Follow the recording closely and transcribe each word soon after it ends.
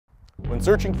When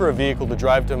searching for a vehicle to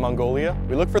drive to Mongolia,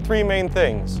 we look for three main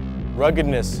things: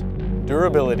 ruggedness,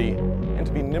 durability, and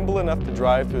to be nimble enough to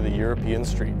drive through the European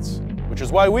streets. Which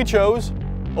is why we chose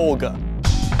Olga.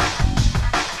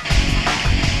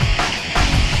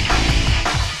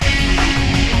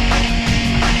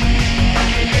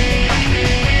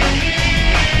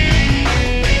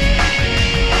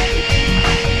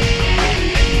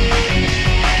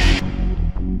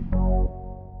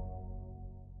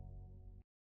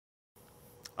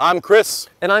 I'm Chris.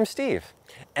 And I'm Steve.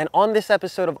 And on this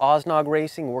episode of Oznog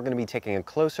Racing, we're going to be taking a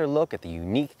closer look at the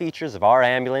unique features of our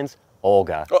ambulance,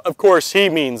 Olga. Oh, of course, he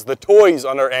means the toys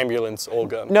on our ambulance,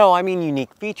 Olga. No, I mean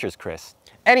unique features, Chris.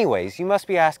 Anyways, you must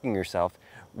be asking yourself,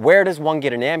 where does one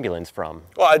get an ambulance from?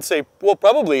 Well, I'd say,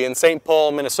 probably in St.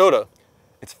 Paul, Minnesota.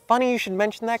 It's funny you should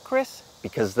mention that, Chris,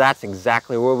 because that's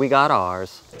exactly where we got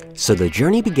ours. So the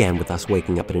journey began with us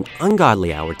waking up at an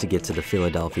ungodly hour to get to the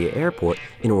Philadelphia airport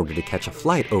in order to catch a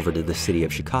flight over to the city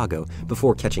of Chicago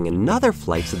before catching another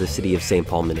flight to the city of St.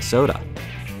 Paul, Minnesota.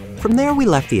 From there, we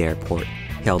left the airport,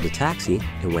 hailed a taxi,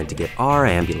 and went to get our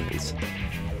ambulance.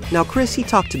 Now, Chris, he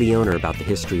talked to the owner about the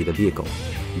history of the vehicle.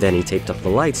 Then he taped up the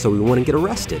lights so we wouldn't get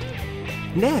arrested.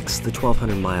 Next, the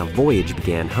 1,200-mile voyage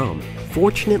began home.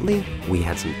 Fortunately, we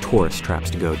had some tourist traps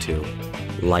to go to,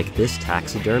 like this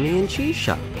taxidermy and cheese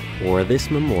shop, or this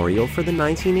memorial for the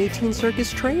 1918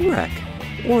 circus train wreck,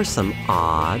 or some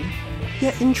odd,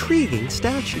 yet intriguing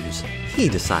statues. He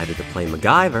decided to play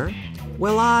MacGyver.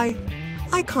 Well, I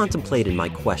contemplated my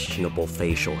questionable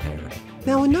facial hair.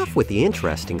 Now enough with the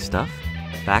interesting stuff.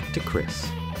 Back to Chris.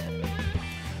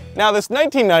 Now this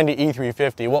 1990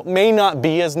 E350, may not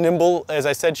be as nimble as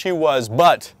I said she was,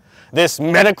 but this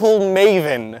medical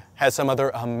maven has some other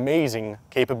amazing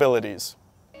capabilities.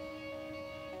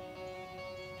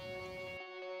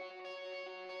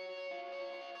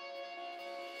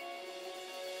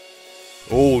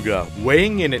 Olga,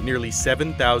 weighing in at nearly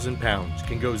 7,000 pounds,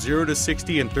 can go 0 to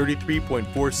 60 in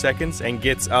 33.4 seconds and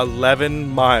gets 11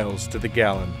 miles to the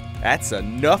gallon. That's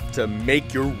enough to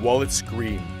make your wallet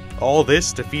scream. All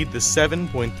this to feed the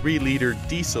 7.3-liter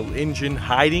diesel engine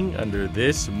hiding under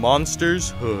this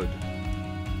monster's hood.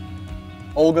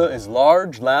 Olga is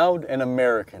large, loud, and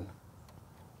American.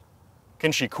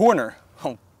 Can she corner?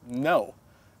 Oh, no.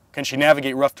 Can she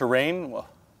navigate rough terrain? Well,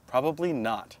 probably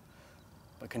not.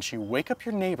 But can she wake up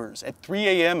your neighbors at 3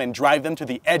 a.m. and drive them to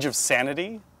the edge of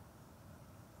sanity?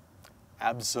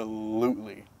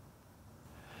 Absolutely.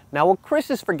 Now, what Chris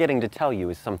is forgetting to tell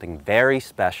you is something very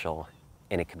special,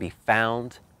 and it can be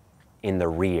found in the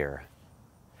rear.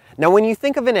 Now, when you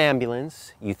think of an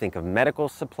ambulance, you think of medical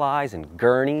supplies and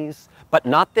gurneys, but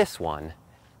not this one.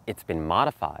 It's been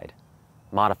modified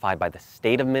by the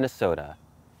state of Minnesota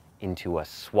into a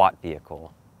SWAT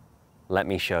vehicle. Let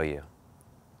me show you.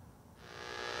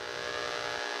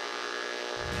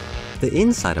 The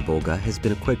inside of Olga has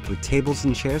been equipped with tables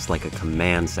and chairs like a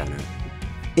command center.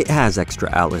 It has extra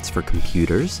outlets for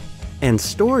computers and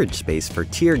storage space for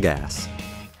tear gas.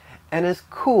 And as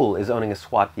cool as owning a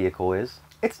SWAT vehicle is,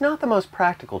 it's not the most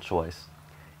practical choice.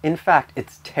 In fact,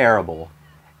 it's terrible.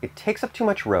 It takes up too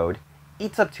much road,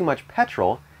 eats up too much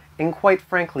petrol, and quite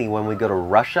frankly, when we go to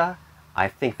Russia, I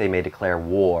think they may declare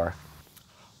war.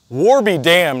 War be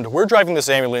damned, we're driving this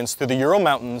ambulance through the Ural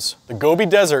Mountains, the Gobi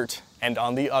Desert, and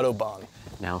on the Autobahn.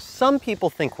 Now, some people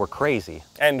think we're crazy.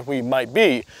 And we might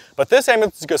be, but this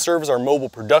ambulance is going to serve as our mobile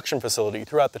production facility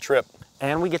throughout the trip.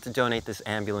 And we get to donate this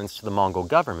ambulance to the Mongol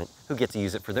government, who get to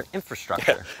use it for their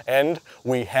infrastructure. And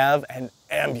we have an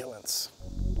ambulance.